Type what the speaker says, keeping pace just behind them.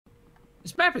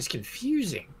This map is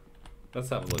confusing. Let's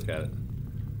have a look at it.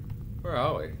 Where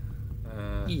are we?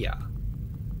 Yeah.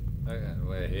 Okay,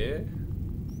 we're here.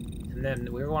 And then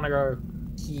we want to go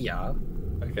here.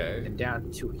 Okay. And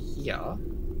down to here.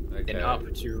 Okay. And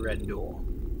up to red door.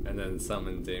 And then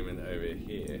summon demon over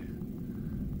here.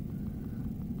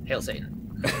 Hail Satan.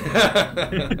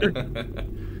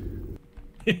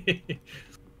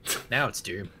 Now it's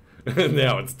Doom.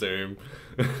 Now it's Doom.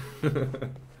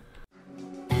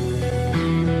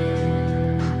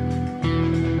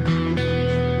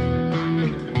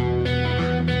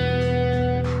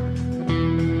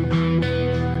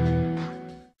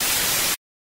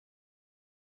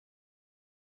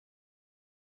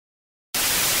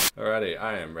 Alrighty,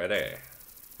 I am ready.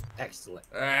 Excellent.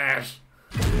 Ash!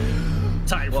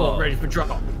 Titanfall ready for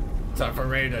drop. Time for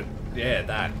raiding. Yeah,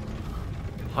 that.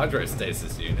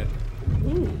 Hydrostasis unit.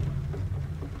 Ooh.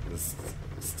 It's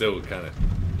still kind of.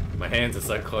 My hands are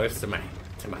so close to my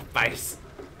face.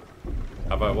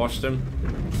 Have I washed them?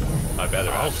 I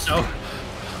better I hope have.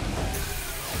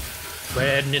 so. We're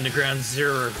heading into ground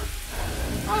zero.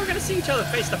 Oh, we're gonna see each other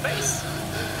face to face.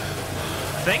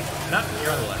 I think. No,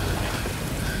 you're on the left.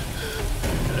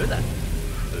 Do that.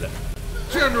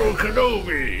 General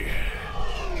Kenobi.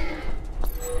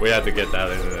 We had to get that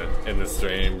in the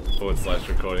stream /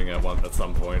 recording at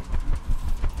some point.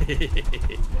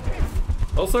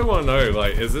 Also want to know,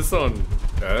 like, is this on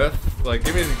Earth? Like,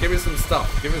 give me some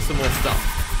stuff. Give me some more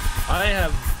stuff. I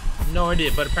have no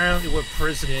idea, but apparently we're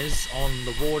prisoners on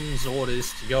the warden's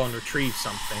orders to go and retrieve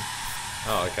something.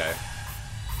 Oh, okay.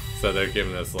 So they're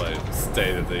giving us like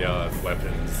state-of-the-art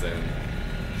weapons and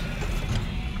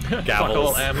gavels. Fuck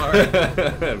all ammo.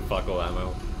 And fuck all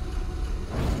ammo.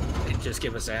 They just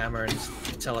give us ammo and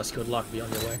tell us good luck, be on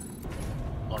your way.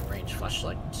 Long-range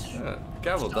flashlight.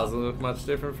 Gavel doesn't look much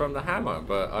different from the hammer,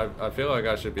 but I feel like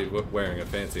I should be wearing a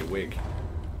fancy wig.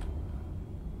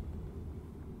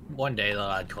 One day they'll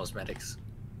add cosmetics.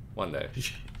 One day.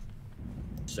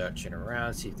 Searching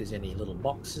around, see if there's any little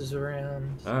boxes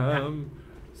around.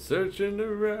 Searching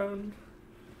around.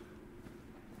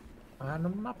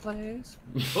 Finding my place.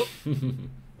 Oh.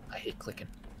 I hear clicking.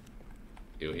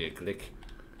 You hear click?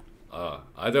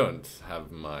 I don't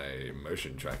have my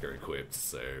motion tracker equipped,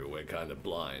 so we're kind of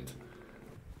blind.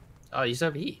 Oh, he's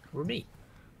over here. With me.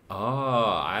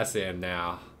 Oh, I see him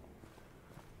now.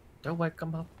 Don't wake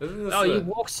him up. Isn't Oh, you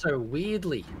walk so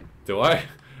weirdly. Do I?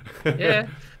 Yeah,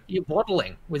 you're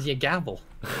waddling with your gavel.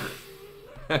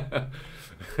 Quick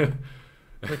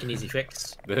and easy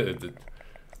fix. Gonna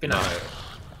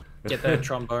get that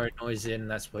trombone noise in,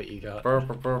 that's what you got. the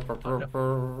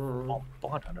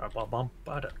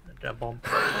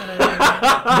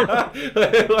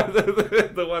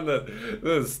one that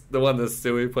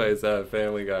Stewie plays at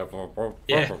Family Guy.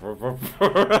 Yeah.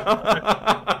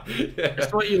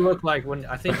 That's what you look like when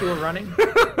I think you were running.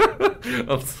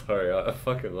 I'm sorry, I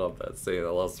fucking love that scene. I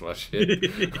lost my shit.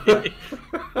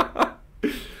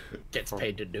 Gets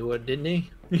paid to do it, didn't he?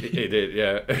 He did,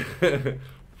 yeah.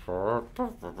 I'm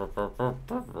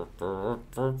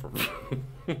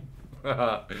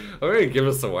gonna give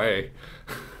us away.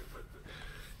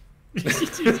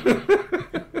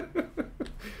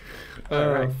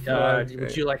 Alright, okay.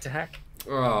 would you like to hack?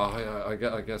 Oh, I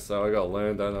guess so. I gotta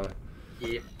learn, don't I?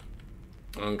 Yeah.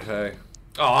 Okay.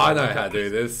 Oh, I know how to do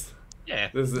this. Yeah,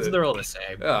 This is- they're all the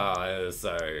same. Oh, it's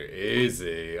so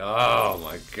easy. Oh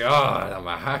my god, I'm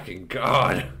a hacking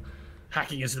god.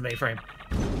 Hacking is the mainframe.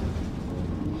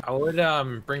 I would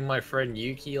bring my friend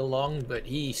Yuki along, but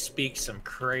he speaks some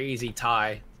crazy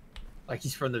Thai. Like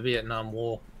he's from the Vietnam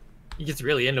War. He gets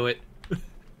really into it.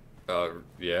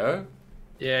 Yeah?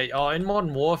 Yeah, oh, in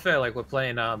Modern Warfare, like we're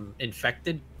playing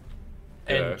Infected.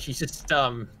 And Yeah. he's just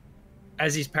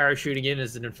as he's parachuting in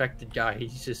as an infected guy,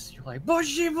 he's just like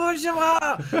Bushy Mate,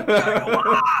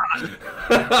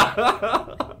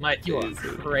 you are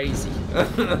crazy.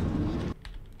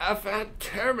 FN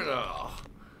terminal.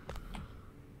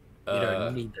 You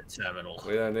don't need the terminal.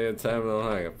 We don't need a terminal.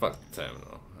 Hang on, fuck the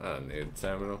terminal. I don't need a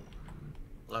terminal.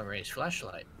 Long range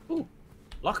flashlight. Ooh,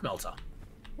 lock melter.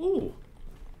 Ooh.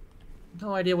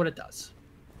 No idea what it does.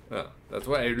 Oh, that's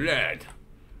what I read.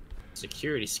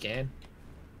 Security scan.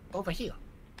 Over here.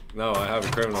 No, I have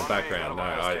a criminal background. No,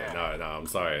 I'm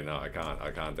sorry. No, I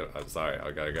can't do it. I'm sorry.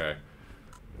 I gotta go.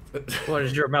 What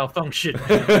is your malfunction?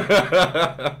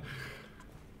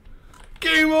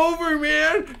 Game over,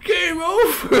 man! Game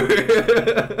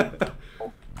over!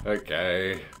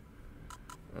 Okay.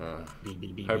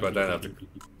 Hope I don't have to.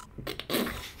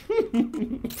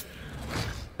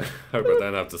 Hope I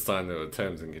don't have to sign the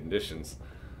terms and conditions.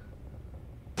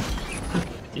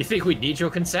 You think we need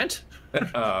your consent?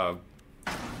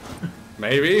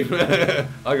 Maybe.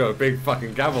 I got a big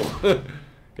fucking gavel.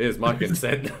 Here's my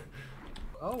consent.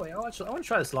 Oh wait, I want to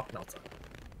try this lock melter.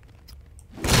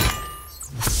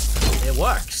 It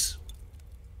works.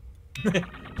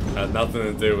 Had nothing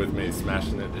to do with me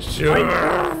smashing it to shoot. Oh no!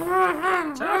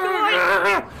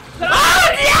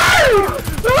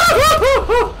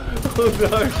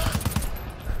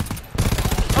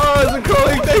 Oh, it's a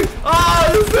crawling thing!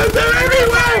 Oh, they're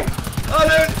everywhere! Oh,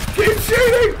 no! Keep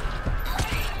shooting!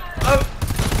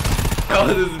 Oh,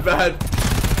 this is bad.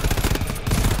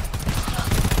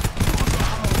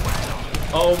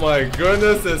 Oh my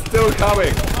goodness, they're still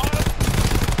coming!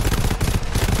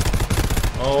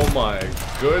 Oh my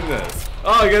goodness.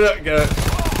 Oh, get it, get it.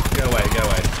 Get away, get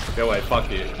away. Get away,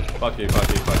 fuck you. Fuck you, fuck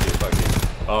you, fuck you, fuck you.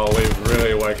 Oh, we've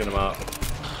really woken them up.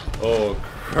 Oh,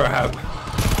 crap.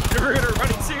 You're gonna run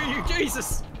into you,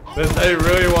 Jesus! They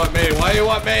really want me. Why do you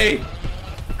want me?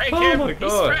 Break Oh him, my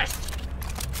God. he's fresh!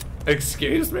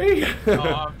 Excuse me? Oh,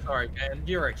 I'm sorry, man.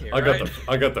 You're okay, I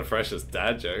right? got the freshest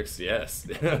dad jokes, yes.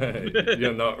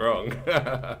 You're not wrong.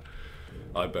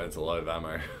 I burnt a lot of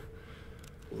ammo.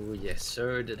 Oh, yes,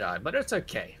 so did I. But it's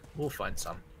okay. We'll find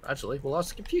some. Actually, we'll ask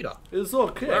the computer. It's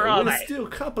okay. Where are We're they? still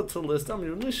capitalist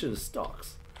ammunition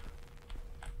stocks.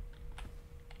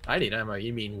 I need ammo.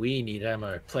 You mean we need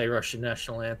ammo? Play Russian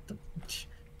national anthem.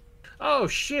 Oh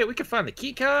shit! We can find the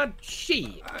key card.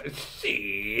 Shit.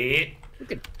 Shit. We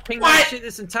could ping What? that shit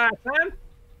this entire time.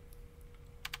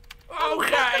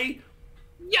 Okay.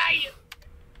 Yay!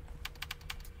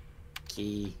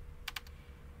 Key.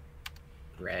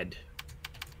 Red.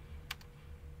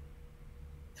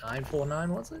 949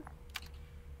 was it?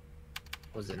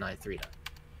 Or was it 939?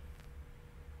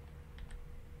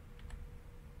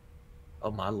 Oh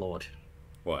my lord.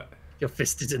 What? Your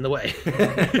fist is in the way.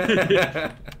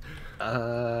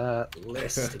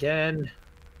 List again.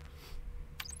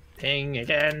 Ping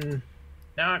again.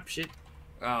 No, shit.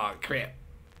 Oh, crap.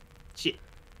 Shit.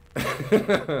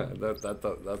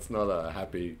 That's not a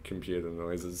happy computer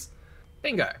noises.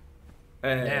 Bingo.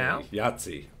 Hey, Now.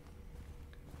 Yahtzee.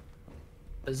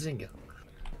 Bazinga.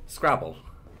 Scrabble.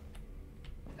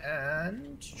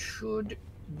 And should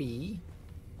be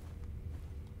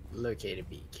locate a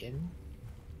beacon.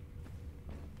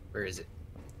 Where is it?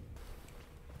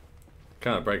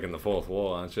 Kind of breaking the fourth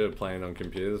wall, aren't you? Playing on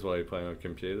computers while you're playing on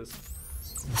computers.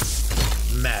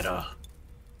 Matter.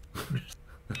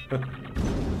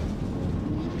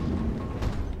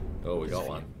 Oh, we got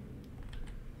one.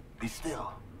 Be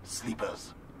still,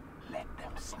 sleepers. Let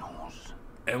them snooze.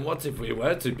 And what if we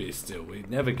were to be still? We'd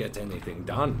never get anything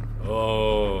done.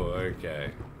 Oh,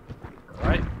 okay.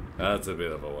 Alright. That's a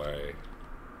bit of a worry.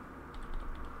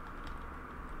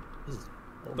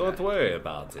 Oh, Don't worry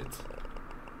about it.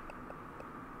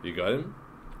 You got him?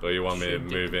 Or you want me to Should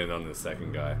do. move in on the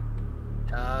second guy?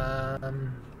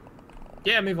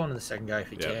 Yeah, move on to the second guy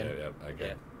if you Yeah, can. yeah,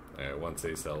 okay. Once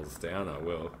he settles down, I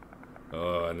will.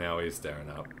 Oh, and now he's staring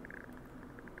up.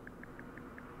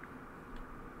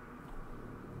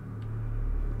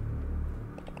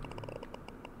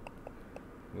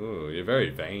 Ooh, you're very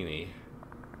veiny.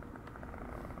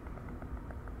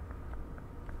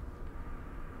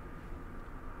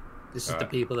 This is Alright.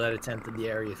 the people that attempted the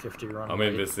Area 50 run. I'm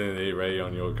in vicinity, ready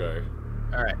on your go.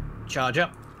 Alright, charge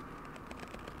up.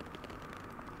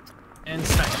 And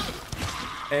smash.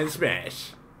 And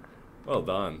smash! Well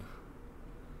done.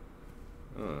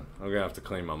 I'm gonna have to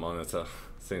clean my monitor.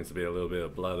 Seems to be a little bit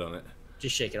of blood on it.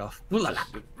 Just shake it off. Ooh la la.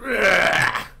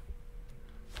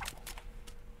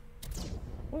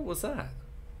 What was that?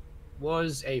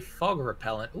 Was a fog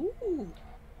repellent. Ooh.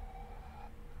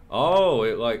 Oh,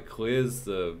 it like clears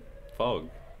the fog.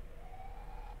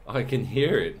 I can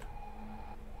hear it.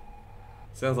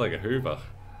 Sounds like a Hoover.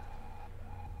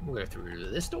 We'll go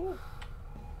through this door.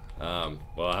 Well,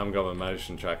 I haven't got my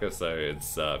motion tracker, so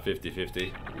it's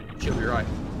 50-50. Should be right.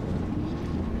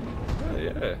 Oh,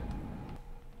 yeah.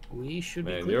 We should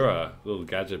Man, be you're a little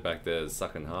gadget back there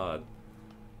sucking hard.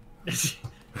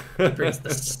 Brings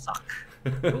the suck.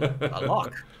 Ooh, a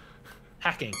lock.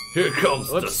 Hacking. Here comes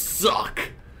the Whoops. suck!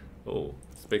 Oh,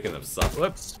 speaking of suck.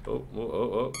 Whoops.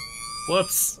 Oh.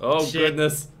 Whoops. Oh, Shit.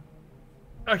 goodness.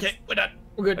 Okay, we're done.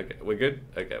 We're good. Okay, we're good?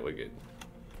 Okay, we're good.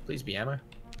 Please be ammo.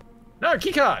 No,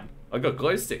 keycard. I got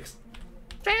glow sticks.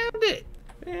 Found it.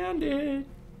 Found it.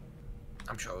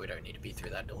 I'm sure we don't need to be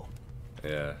through that door.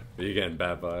 Yeah, you're getting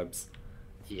bad vibes.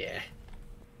 Yeah.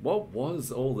 What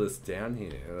was all this down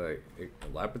here? Like, a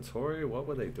laboratory? What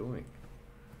were they doing?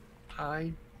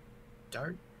 I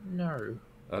don't know.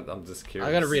 I'm just curious.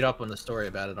 I gotta read up on the story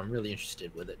about it. I'm really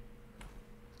interested with it.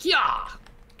 Yeah.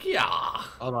 Yeah.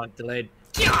 Hold on, delayed.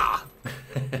 Yeah.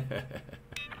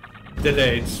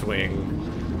 Delayed swing.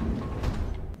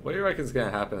 What do you reckon is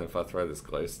gonna happen if I throw this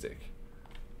glow stick?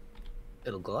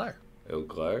 It'll glow. It'll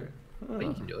glow? But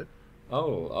you can do it.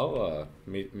 Oh, I'll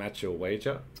match your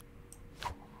wager.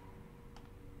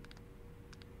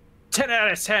 10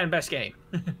 out of 10, best game.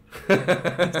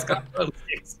 It's got glow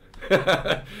sticks.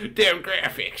 Damn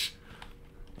graphics.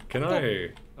 Can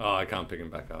I? Oh, I can't pick him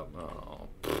back up. Oh.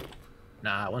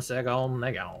 Nah, once they're gone,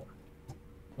 they're gone.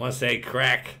 Once they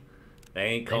crack, they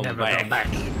ain't They coming never back. come back.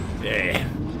 Yeah.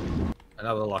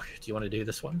 Another lock. Do you want to do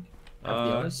this one? Yeah,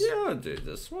 I'll do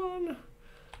this one.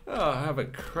 I'll have a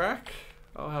crack.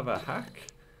 I'll have a hack.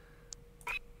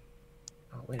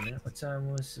 Oh, wait a minute. What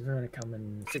time was Verona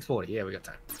coming? 6:40. Yeah, we got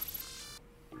time.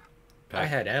 Pack. I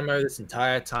had ammo this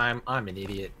entire time. I'm an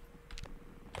idiot.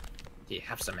 Here,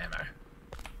 have some ammo.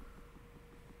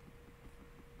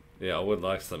 Yeah, I would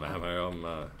like some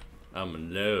ammo.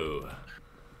 I'm low.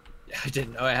 I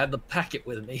didn't know I had the packet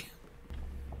with me.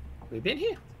 We been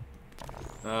here?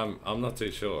 I'm not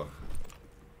too sure.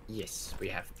 Yes, we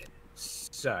have been.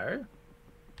 So,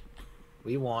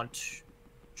 we want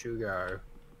to go.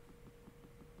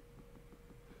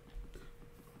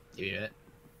 Give me a minute.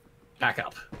 Back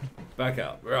up. Back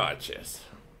up. Right, yes.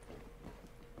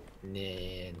 And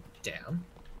then down.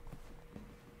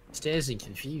 Stairs in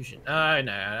confusion. Oh,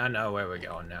 no, I know where we're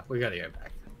going now. We gotta go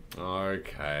back.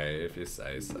 Okay, if you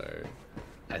say so.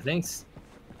 I think.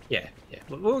 Yeah.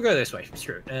 We'll go this way.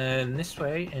 Screw it. And this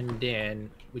way, and then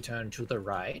we turn to the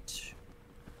right.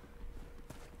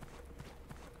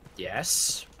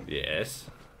 Yes. Yes.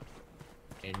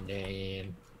 And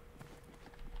then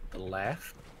the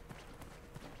left.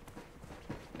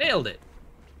 Nailed it.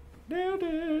 Nailed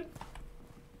it.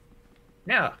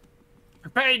 Now,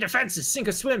 prepare your defenses, sink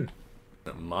or swim.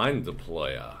 Mine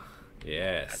deployer.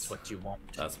 Yes. That's what you want.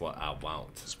 That's what I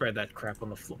want. Spread that crap on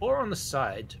the floor or on the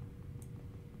side.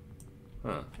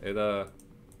 Huh. It, do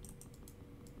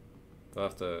I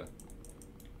have to...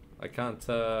 I can't,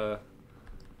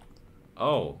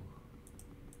 Oh.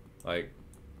 Like...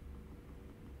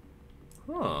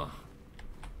 Huh.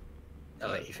 I'll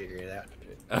let you figure it out.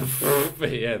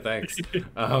 Yeah, thanks.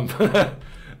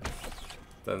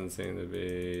 Doesn't seem to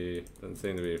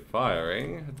be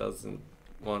firing. It doesn't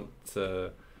want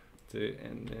to do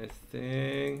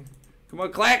anything. Come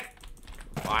on, click!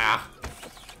 Fire!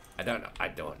 I don't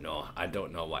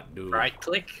know what to do. Right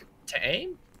click to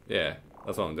aim? Yeah,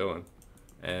 that's what I'm doing.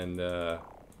 And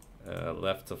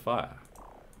left to fire.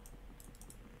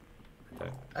 Okay.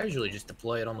 I usually just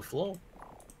deploy it on the floor.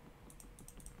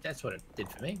 That's what it did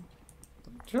for me.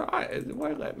 Try it. It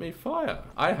won't let me fire.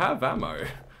 I have ammo.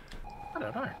 I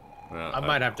don't know. No, I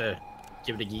might have to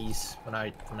give it a geese when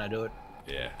I do it.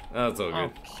 Yeah, that's all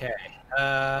good. Okay.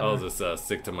 I'll just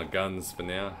stick to my guns for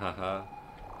now. Haha.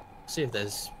 See if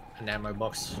there's an ammo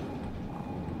box.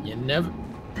 You never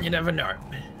know.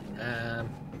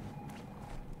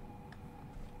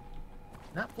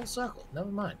 Not full circle.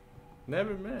 Never mind.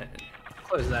 Never mind.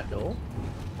 Close that door.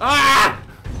 Ah!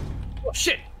 Oh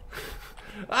shit!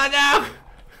 Oh no!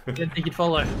 Didn't think you'd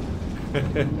follow.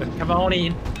 Come on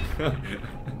in.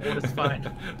 All is fine.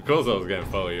 Of course I was gonna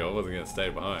follow you. I wasn't gonna stay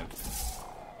behind.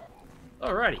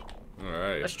 Alrighty.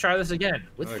 Alright. Let's try this again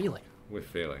with feeling. With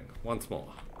feeling. Once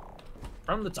more.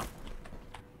 From the top.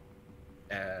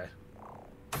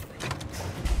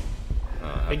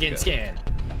 Begin scan.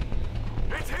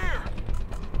 It's here.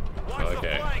 Watch the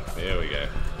Okay. flanks. Here we go.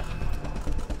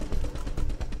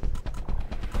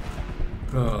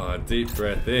 Oh, deep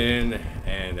breath in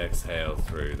and exhale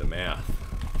through the mouth.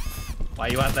 Why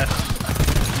you at that?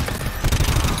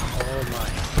 Oh my.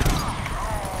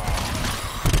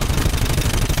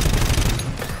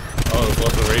 Oh, there's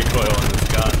lots of recoil on this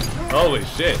gun. Holy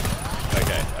shit!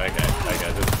 Okay,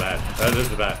 this is bad. This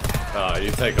is bad. Oh,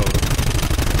 you take a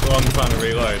long time to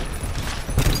reload.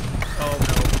 Oh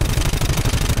no.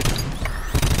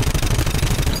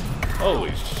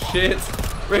 Holy shit!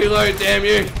 Reload, damn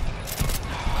you!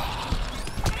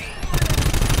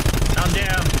 I'm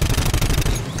down.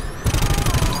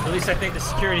 At least I think the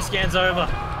security scan's over.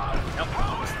 Nope.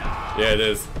 Yeah, it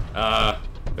is.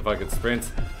 If I could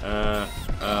sprint. Oh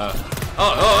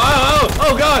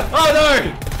god! Oh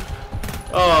no!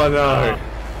 Oh no!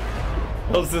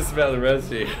 I was just about to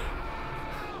rescue.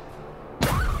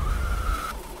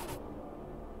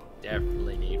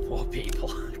 Definitely need 4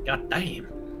 people. God damn.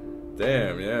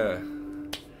 Damn, yeah.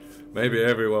 Maybe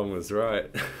everyone was right.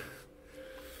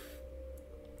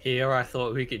 Here I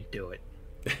thought we could do it.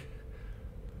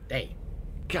 Damn.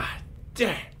 God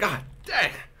damn! God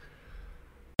damn!